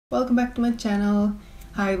Welcome back to my channel.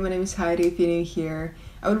 Hi, my name is Heidi. If you're new here,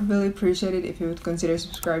 I would really appreciate it if you would consider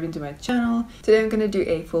subscribing to my channel. Today I'm gonna do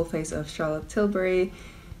a full face of Charlotte Tilbury.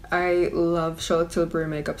 I love Charlotte Tilbury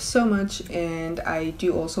makeup so much, and I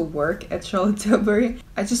do also work at Charlotte Tilbury.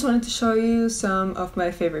 I just wanted to show you some of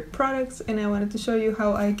my favorite products, and I wanted to show you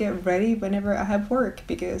how I get ready whenever I have work,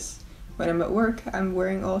 because when I'm at work, I'm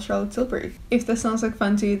wearing all Charlotte Tilbury. If that sounds like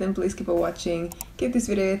fun to you, then please keep on watching, give this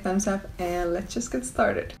video a thumbs up, and let's just get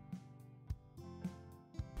started.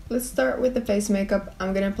 Let's start with the face makeup.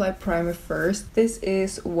 I'm gonna apply primer first. This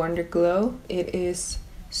is Wonderglow. It is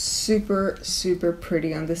super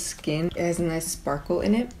pretty on the skin. It has a nice sparkle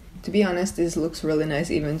in it. To be honest, this looks really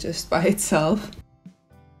nice even just by itself.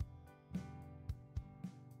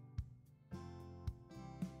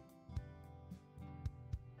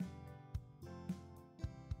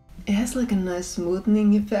 It has like a nice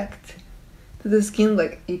smoothing effect to the skin,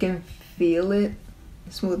 like you can feel it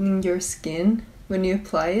smoothing your skin when you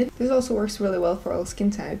apply it. This also works really well for all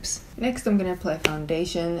skin types. Next I'm gonna apply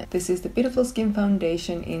foundation. This is the Beautiful Skin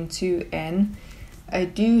Foundation in 2N. I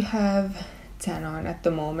do have 10 on at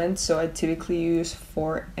the moment, so I typically use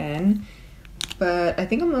 4N. But I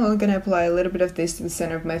think I'm only gonna apply a little bit of this to the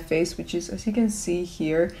center of my face, which is, as you can see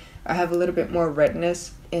here, I have a little bit more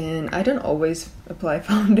redness. And I don't always apply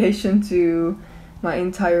foundation to my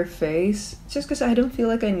entire face, just because I don't feel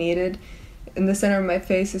like I need it. In the center of my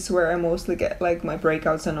face is where I mostly get like my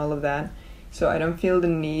breakouts and all of that, so I don't feel the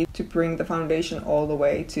need to bring the foundation all the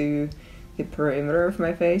way to the perimeter of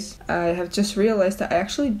my face. I have just realized that I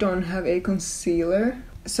actually don't have a concealer,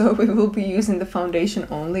 so we will be using the foundation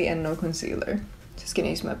only and no concealer. Just gonna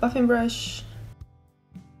use my buffing brush.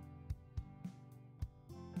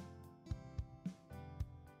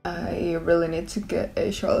 I really need to get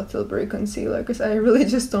a Charlotte Tilbury concealer because I really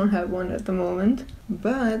just don't have one at the moment,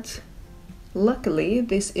 but luckily,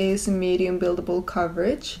 this is medium buildable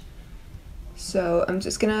coverage, so I'm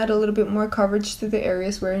just gonna add a little bit more coverage to the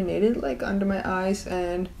areas where I need it, like under my eyes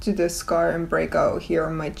and to the scar and breakout here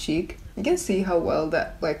on my cheek. You can see how well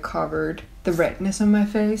that like covered the redness on my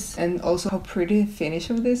face, and also how pretty the finish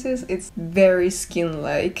of this is. It's very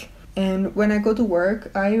skin-like, and when I go to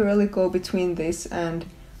work, I really go between this and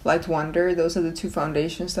Light Wonder. Those are the two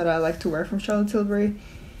foundations that I like to wear from Charlotte Tilbury.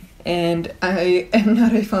 And I am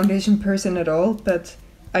not a foundation person at all, but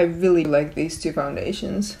I really like these two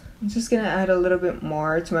foundations. I'm just gonna add a little bit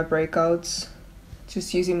more to my breakouts,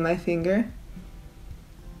 just using my finger,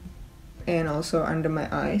 and also under my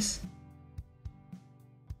eyes.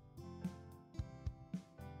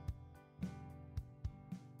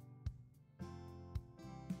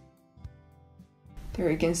 There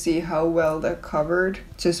you can see how well that covered,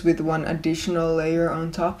 just with one additional layer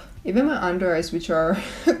on top. Even my under eyes, which are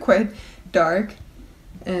quite dark,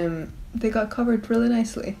 they got covered really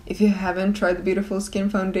nicely. If you haven't tried the Beautiful Skin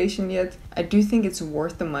Foundation yet, I do think it's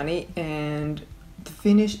worth the money, and the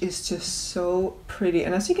finish is just so pretty.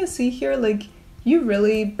 And as you can see here, like, you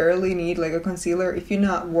really barely need like a concealer if you're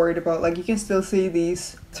not worried about, like, you can still see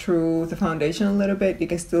these through the foundation a little bit. You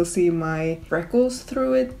can still see my freckles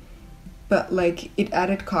through it, but like it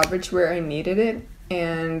added coverage where I needed it,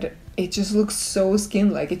 and it just looks so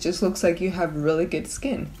skin-like. It just looks like you have really good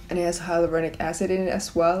skin. And it has hyaluronic acid in it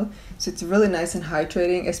as well, so it's really nice and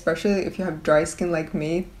hydrating, especially if you have dry skin like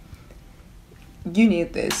me. You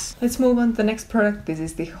need this. Let's move on to the next product. This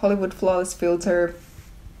is the Hollywood Flawless Filter.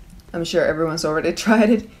 I'm sure everyone's already tried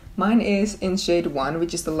it. Mine is in shade 1,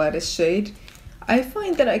 which is the lightest shade. I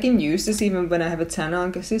find that I can use this even when I have a tan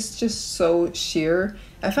on, because it's just so sheer.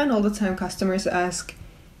 I find all the time customers ask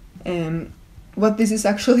what this is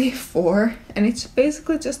actually for, and it's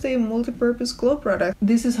basically just a multi-purpose glow product.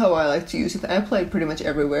 This is how I like to use it. I apply it pretty much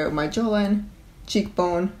everywhere: my jawline,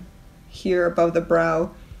 cheekbone, here above the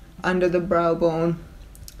brow, under the brow bone,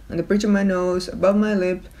 on the bridge of my nose, above my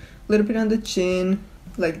lip, a little bit on the chin,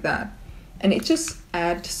 like that. And it just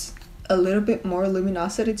adds a little bit more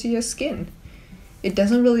luminosity to your skin. It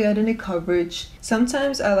doesn't really add any coverage.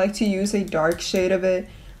 Sometimes I like to use a dark shade of it,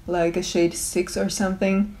 like a shade 6 or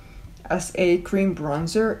something, as a cream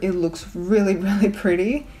bronzer. It looks really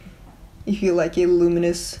pretty if you like a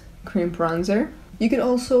luminous cream bronzer. You could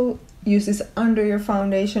also use this under your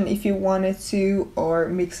foundation if you wanted to, or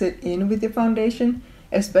mix it in with your foundation,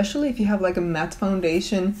 especially if you have like a matte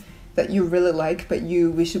foundation that you really like but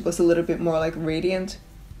you wish it was a little bit more like radiant.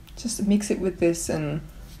 Just mix it with this and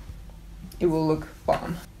it will look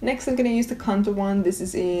bomb. Next I'm gonna use the contour one. This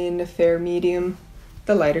is in Fair Medium,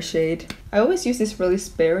 the lighter shade. I always use this really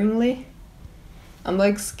sparingly. I'm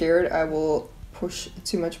like scared I will push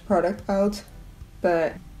too much product out,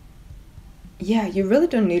 but yeah, you really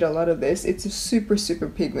don't need a lot of this. It's super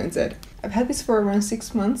pigmented. I've had this for around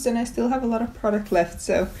 6 months and I still have a lot of product left,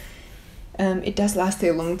 so it does last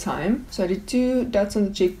a long time. So I did 2 dots on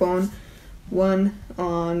the cheekbone, 1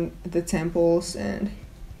 on the temples, and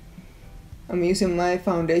I'm using my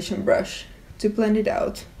foundation brush to blend it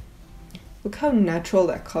out. Look how natural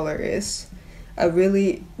that color is. I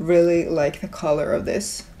really like the color of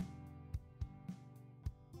this.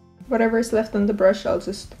 Whatever is left on the brush, I'll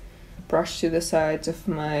just brush to the sides of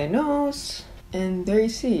my nose. And there you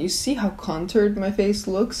see how contoured my face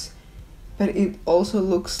looks, but it also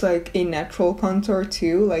looks like a natural contour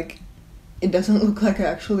too. Like, it doesn't look like I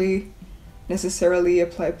actually necessarily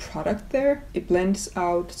apply product there. It blends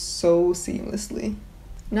out so seamlessly.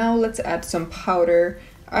 Now let's add some powder.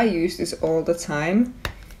 I use this all the time,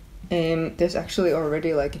 and there's actually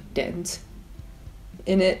already like a dent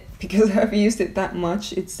in it because I've used it that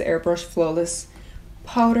much. It's the Airbrush Flawless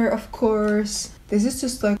powder, of course. This is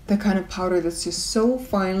just like the kind of powder that's just so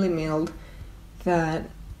finely milled that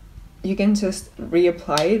you can just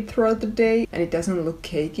reapply it throughout the day and it doesn't look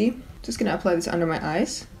cakey. Just gonna apply this under my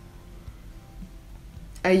eyes.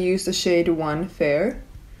 I use the shade 1 Fair,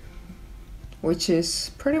 which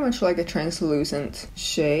is pretty much like a translucent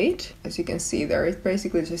shade. As you can see there, it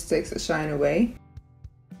basically just takes the shine away.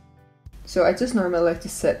 So I just normally like to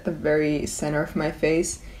set the very center of my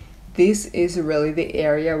face. This is really the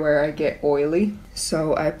area where I get oily,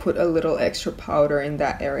 so I put a little extra powder in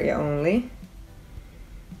that area only.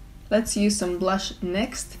 Let's use some blush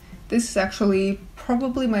next. This is actually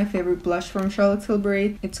probably my favorite blush from Charlotte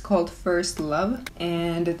Tilbury. It's called First Love,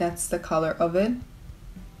 and that's the color of it.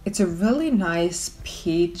 It's a really nice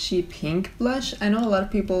peachy pink blush. I know a lot of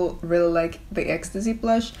people really like the Ecstasy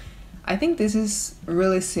blush. I think this is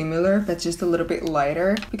really similar, but just a little bit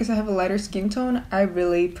lighter. Because I have a lighter skin tone, I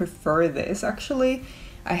really prefer this actually.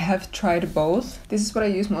 I have tried both. This is what I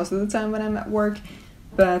use most of the time when I'm at work,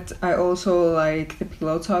 but I also like the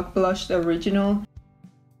Pillow Talk blush, the original.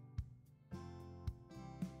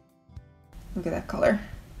 Look at that color.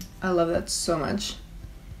 I love that so much.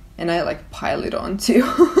 And I like pile it on too.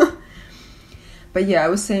 But yeah, I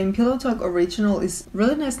was saying Pillow Talk Original is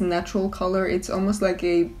really nice natural color. It's almost like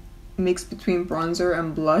a mix between bronzer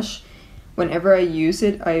and blush. Whenever I use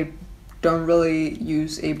it, I don't really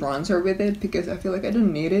use a bronzer with it because I feel like I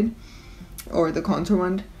don't need it. Or the contour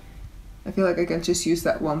one. I feel like I can just use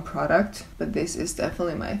that one product. But this is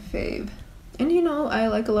definitely my fave. And you know, I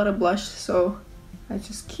like a lot of blush, so I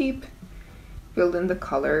just keep building the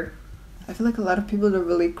color. I feel like a lot of people don't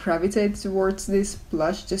really gravitate towards this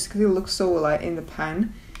blush just because it looks so light in the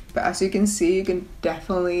pan. But as you can see, you can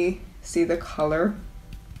definitely see the color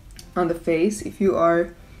on the face if you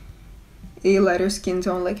are a lighter skin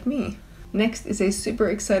tone like me. Next is a super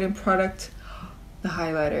exciting product, the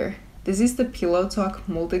highlighter. This is the Pillow Talk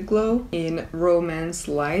Multi-Glow in Romance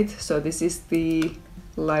Light. So this is the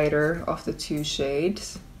lighter of the 2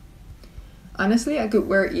 shades. Honestly, I could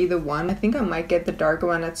wear either one. I think I might get the darker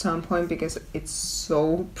one at some point because it's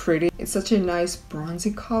so pretty. It's such a nice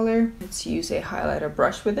bronzy color. Let's use a highlighter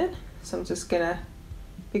brush with it. So I'm just gonna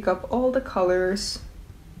pick up all the colors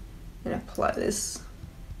and apply this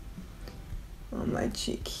on my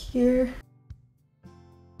cheek here.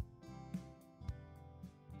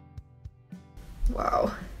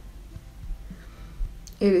 Wow.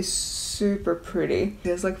 It is super pretty.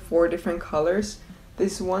 There's like 4 different colors.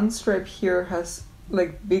 This one stripe here has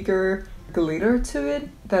like bigger glitter to it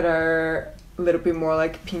that are a little bit more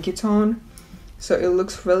like pinky tone. So it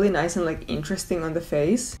looks really nice and like interesting on the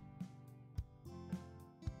face.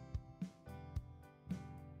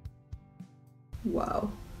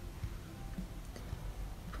 Wow.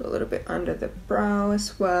 Put a little bit under the brow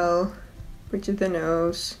as well. Bridge of the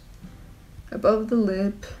nose. Above the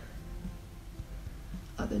lip.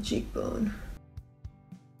 Other cheekbone.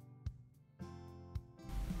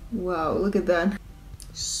 Wow, look at that.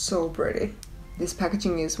 So pretty. This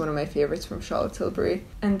packaging is one of my favorites from Charlotte Tilbury.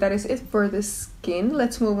 And that is it for the skin.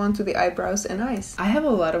 Let's move on to the eyebrows and eyes. I have a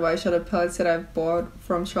lot of eyeshadow palettes that I've bought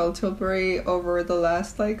from Charlotte Tilbury over the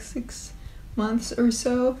last like 6 months or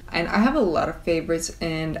so. And I have a lot of favorites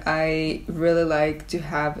and I really like to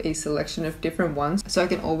have a selection of different ones so I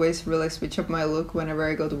can always really switch up my look whenever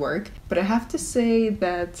I go to work. But I have to say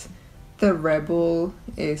that the Rebel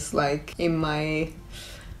is like in my...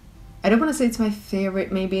 I don't want to say it's my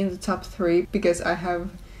favorite, maybe in the top 3, because I have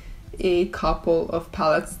a couple of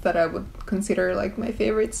palettes that I would consider like my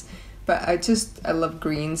favorites. But I love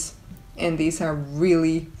greens, and these are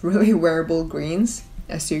really wearable greens,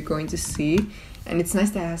 as you're going to see. And it's nice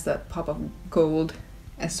that it has that pop of gold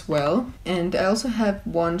as well. And I also have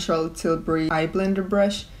one Charlotte Tilbury eye blender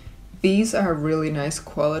brush These are really nice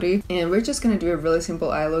quality, and we're just gonna do a really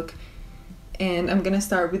simple eye look. And I'm gonna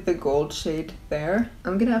start with the gold shade there.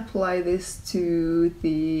 I'm gonna apply this to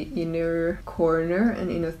the inner corner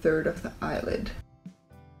and inner third of the eyelid.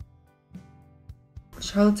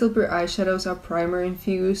 Charlotte Tilbury eyeshadows are primer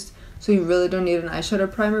infused, so you really don't need an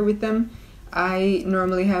eyeshadow primer with them. I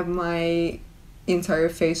normally have my entire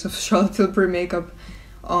face of Charlotte Tilbury makeup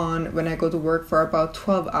on when I go to work for about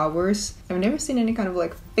 12 hours. I've never seen any kind of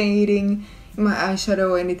like fading in my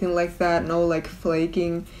eyeshadow or anything like that, no like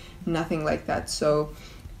flaking, nothing like that. So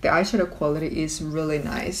the eyeshadow quality is really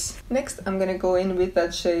nice. Next, I'm gonna go in with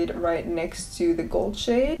that shade right next to the gold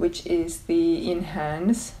shade, which is the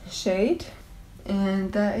Enhance shade.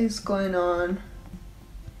 And that is going on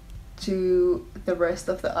to the rest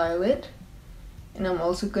of the eyelid. And I'm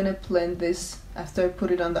also gonna blend this, after I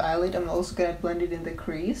put it on the eyelid, I'm also gonna blend it in the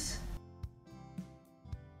crease.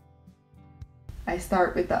 I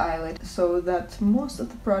start with the eyelid so that most of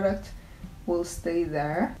the product will stay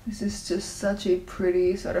there. This is just such a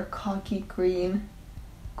pretty sort of khaki green,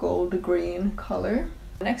 gold green color.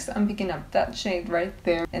 Next, I'm picking up that shade right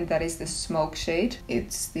there, and that is the Smoke shade.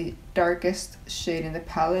 It's the darkest shade in the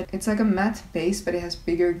palette. It's like a matte base, but it has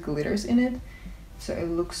bigger glitters in it. So it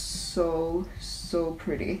looks so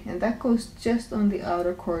pretty. And that goes just on the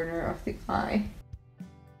outer corner of the eye.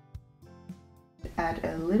 Add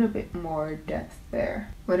a little bit more depth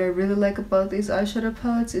there. What I really like about these eyeshadow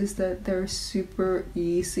palettes is that they're super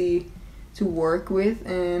easy to work with,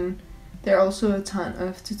 and there are also a ton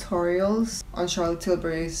of tutorials on Charlotte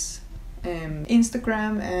Tilbury's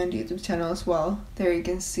Instagram and YouTube channel as well. There you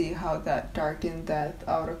can see how that darkened that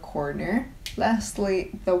outer corner.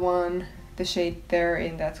 Lastly, the shade there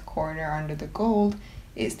in that corner under the gold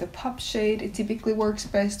is the Pop shade. It typically works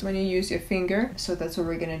best when you use your finger, so that's what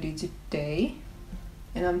we're gonna do today.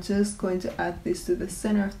 And I'm just going to add this to the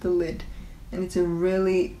center of the lid, and it's a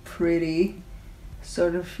really pretty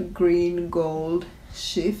sort of green gold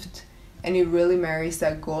shift, and it really marries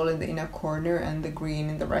that gold in the inner corner and the green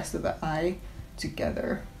in the rest of the eye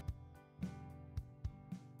together.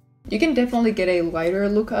 You can definitely get a lighter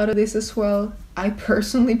look out of this as well. I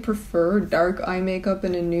personally prefer dark eye makeup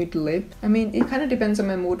and a nude lip. I mean, it kind of depends on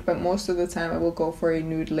my mood, but most of the time I will go for a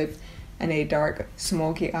nude lip and a dark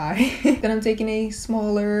smoky eye. Then I'm taking a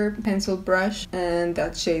smaller pencil brush and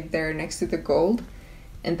that shade there next to the gold,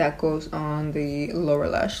 and that goes on the lower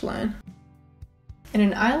lash line. And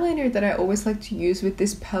an eyeliner that I always like to use with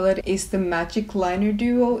this palette is the Magic Liner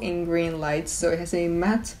Duo in Green Lights. So it has a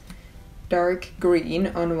matte dark green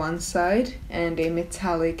on one side and a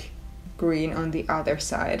metallic green on the other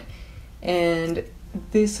side. And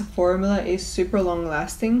this formula is super long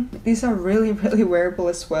lasting. These are really wearable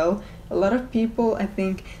as well. A lot of people, I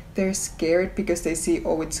think, they're scared because they see,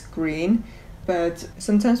 oh, it's green. But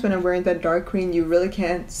sometimes when I'm wearing that dark green, you really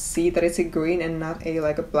can't see that it's a green and not a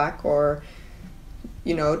like a black or,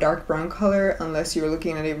 you know, dark brown color unless you're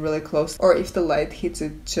looking at it really close or if the light hits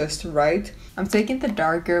it just right. I'm taking the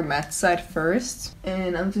darker matte side first,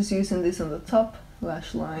 and I'm just using this on the top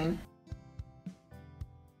lash line.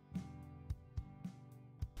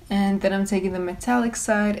 And then I'm taking the metallic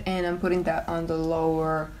side and I'm putting that on the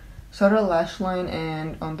lower sort of lash line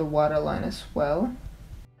and on the waterline as well.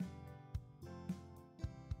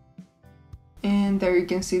 And there you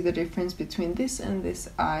can see the difference between this and this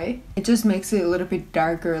eye. It just makes it a little bit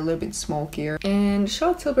darker, a little bit smokier. And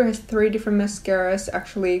Charlotte Tilbury has 3 different mascaras,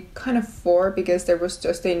 actually kind of 4 because there was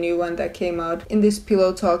just a new one that came out in this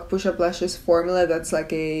Pillow Talk Push Up Lashes formula that's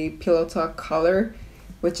like a Pillow Talk color,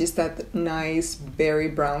 which is that nice berry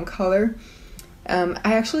brown color.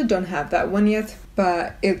 I actually don't have that one yet,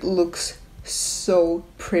 but it looks so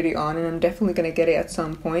pretty on, and I'm definitely gonna get it at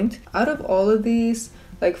some point. Out of all of these,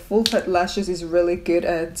 like Full Fat Lashes is really good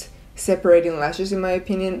at separating lashes in my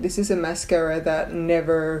opinion. This is a mascara that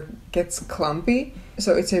never gets clumpy,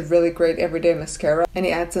 so it's a really great everyday mascara, and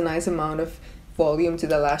it adds a nice amount of volume to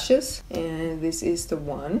the lashes. And this is the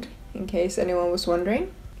wand, in case anyone was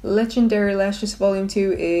wondering. Legendary Lashes Volume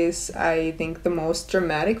 2 is, I think, the most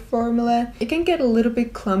dramatic formula. It can get a little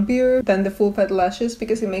bit clumpier than the Full Fat Lashes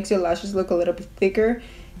because it makes your lashes look a little bit thicker.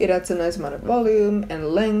 It adds a nice amount of volume and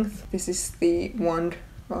length. This is the wand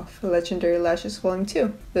of Legendary Lashes Volume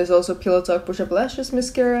 2. There's also Pillow Talk Push Up Lashes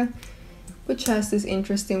Mascara, which has this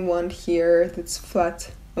interesting wand here that's flat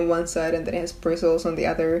on one side and then it has bristles on the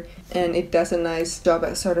other, and it does a nice job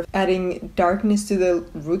at sort of adding darkness to the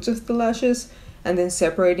roots of the lashes and then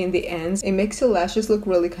separating the ends. It makes your lashes look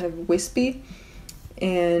really kind of wispy,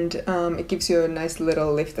 and it gives you a nice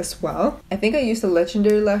little lift as well. I think I use the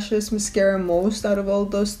Legendary Lashes mascara most out of all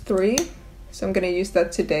those 3. So I'm gonna use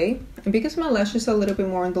that today. And because my lashes are a little bit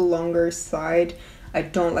more on the longer side, I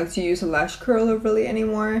don't like to use a lash curler really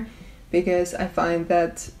anymore, because I find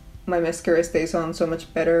that my mascara stays on so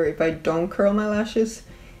much better if I don't curl my lashes.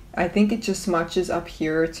 I think it just smudges up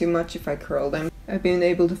here too much if I curl them. I've been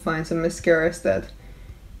able to find some mascaras that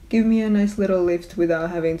give me a nice little lift without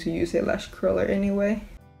having to use a lash curler anyway.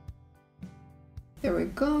 There we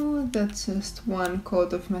go, that's just one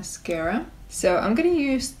coat of mascara. So I'm gonna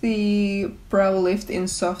use the brow lift in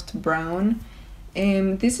soft brown.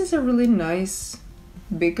 This is a really nice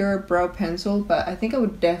bigger brow pencil, but I think I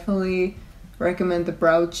would definitely recommend the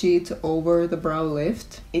brow cheat over the brow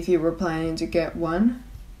lift if you were planning to get one.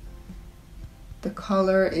 The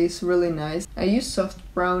color is really nice. I use soft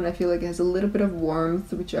brown. I feel like it has a little bit of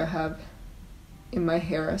warmth, which I have in my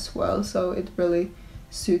hair as well, so it really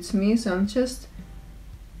suits me. So I'm just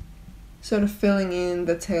sort of filling in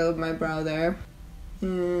the tail of my brow there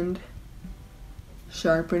and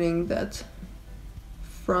sharpening that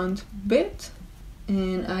front bit.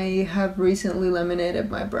 And I have recently laminated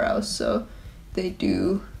my brows, so they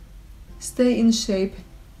do stay in shape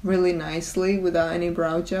really nicely without any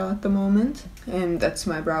brow gel at the moment. And that's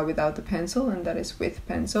my brow without the pencil, and that is with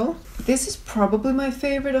pencil. This is probably my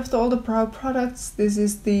favorite of all the brow products. This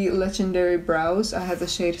is the Legendary Brows. I have the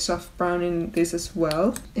shade Soft Brown in this as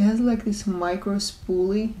well. It has like this micro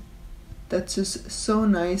spoolie that's just so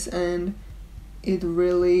nice, and it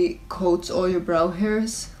really coats all your brow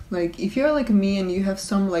hairs. Like if you're like me and you have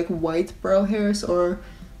some like white brow hairs or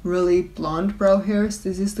really blonde brow hairs,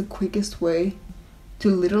 this is the quickest way to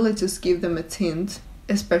literally just give them a tint,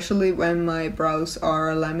 especially when my brows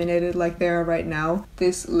are laminated like they are right now.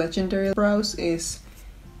 This Legendary Brows is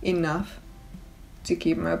enough to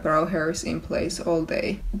keep my brow hairs in place all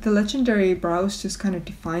day. The Legendary Brows just kind of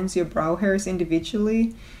defines your brow hairs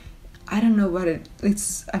individually. I don't know what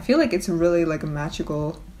it's. I feel like it's really like a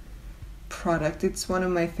magical product. It's one of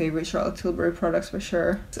my favorite Charlotte Tilbury products for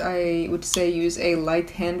sure. I would say use a light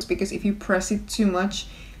hand, because if you press it too much,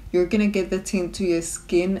 you're gonna get the tint to your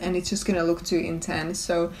skin and it's just gonna look too intense.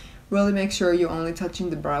 So really make sure you're only touching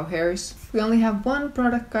the brow hairs. We only have one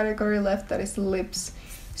product category left, that is the lips.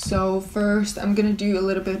 So first I'm gonna do a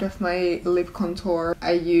little bit of my lip contour.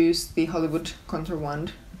 I use the Hollywood contour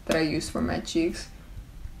wand that I use for my cheeks,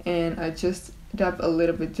 and I just dab a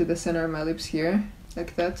little bit to the center of my lips here,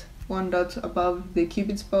 like that. One dot above the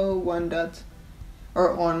cupid's bow, one dot,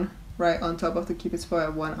 or on, right on top of the cupid's bow,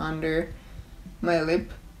 and one under my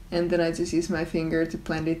lip. And then I just use my finger to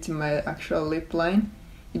blend it to my actual lip line.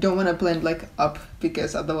 You don't want to blend like up,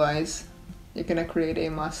 because otherwise you're gonna create a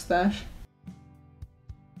mustache.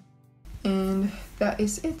 And that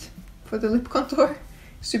is it for the lip contour.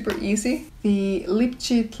 Super easy. The Lip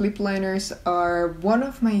Cheat lip liners are one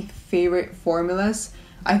of my favorite formulas.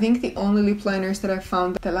 I think the only lip liners that I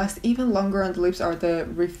found that last even longer on the lips are the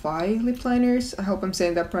Refi lip liners. I hope I'm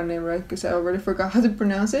saying that brand name right, because I already forgot how to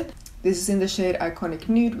pronounce it. This is in the shade Iconic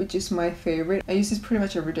Nude, which is my favorite. I use this pretty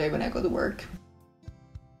much every day when I go to work.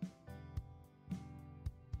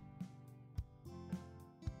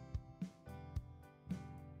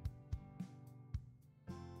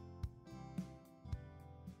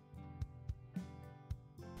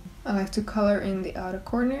 I like to color in the outer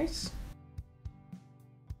corners.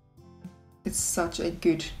 It's such a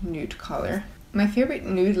good nude color. My favorite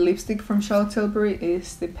nude lipstick from Charlotte Tilbury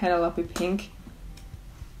is the Penelope Pink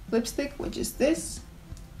lipstick, which is this.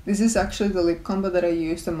 This is actually the lip combo that I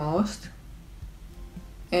use the most.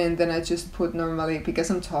 And then I just put normally, because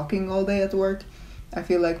I'm talking all day at work, I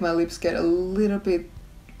feel like my lips get a little bit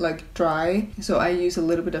like dry. So I use a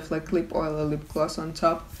little bit of like lip oil or lip gloss on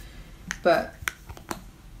top. But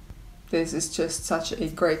this is just such a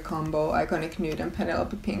great combo, Iconic Nude and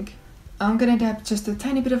Penelope Pink. I'm gonna dab just a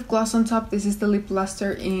tiny bit of gloss on top. This is the lip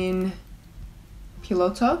lustre in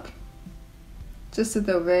Pillow Talk. Just at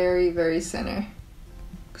the very center,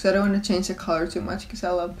 because I don't want to change the color too much, because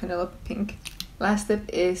I love Penelope Pink. Last step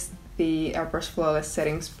is the Airbrush Flawless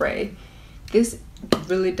Setting Spray. This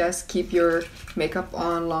really does keep your makeup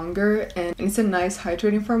on longer, and it's a nice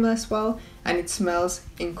hydrating formula as well, and it smells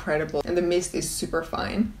incredible, and the mist is super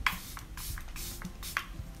fine.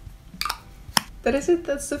 That is it,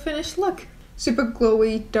 that's the finished look. Super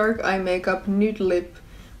glowy, dark eye makeup, nude lip,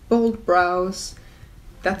 bold brows.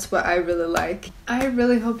 That's what I really like. I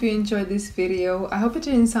really hope you enjoyed this video. I hope it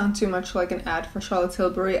didn't sound too much like an ad for Charlotte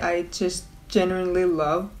Tilbury. I just genuinely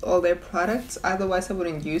love all their products, otherwise I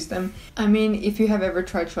wouldn't use them. I mean, if you have ever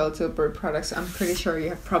tried Charlotte Tilbury products, I'm pretty sure you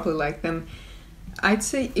have probably liked them. I'd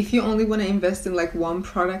say if you only want to invest in like one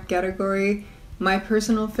product category, my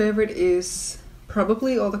personal favorite is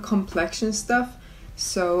probably all the complexion stuff.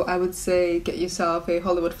 So I would say get yourself a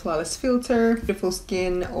Hollywood Flawless filter, beautiful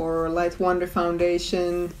skin, or light wonder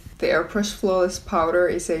foundation. The airbrush flawless powder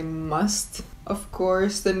is a must. Of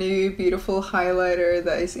course, the new beautiful highlighter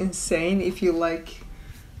that is insane. If you like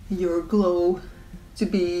your glow to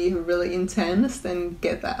be really intense, then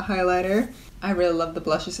get that highlighter. I really love the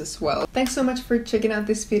blushes as well. Thanks so much for checking out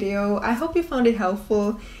this video. I hope you found it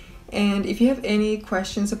helpful, and if you have any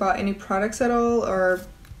questions about any products at all or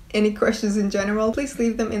any questions in general, please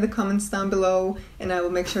leave them in the comments down below and I will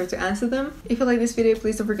make sure to answer them. If you like this video,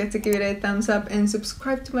 please don't forget to give it a thumbs up and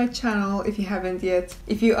subscribe to my channel if you haven't yet.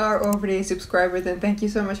 If you are already a subscriber, then thank you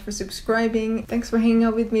so much for subscribing. Thanks for hanging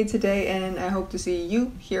out with me today, and I hope to see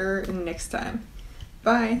you here next time.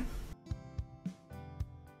 Bye!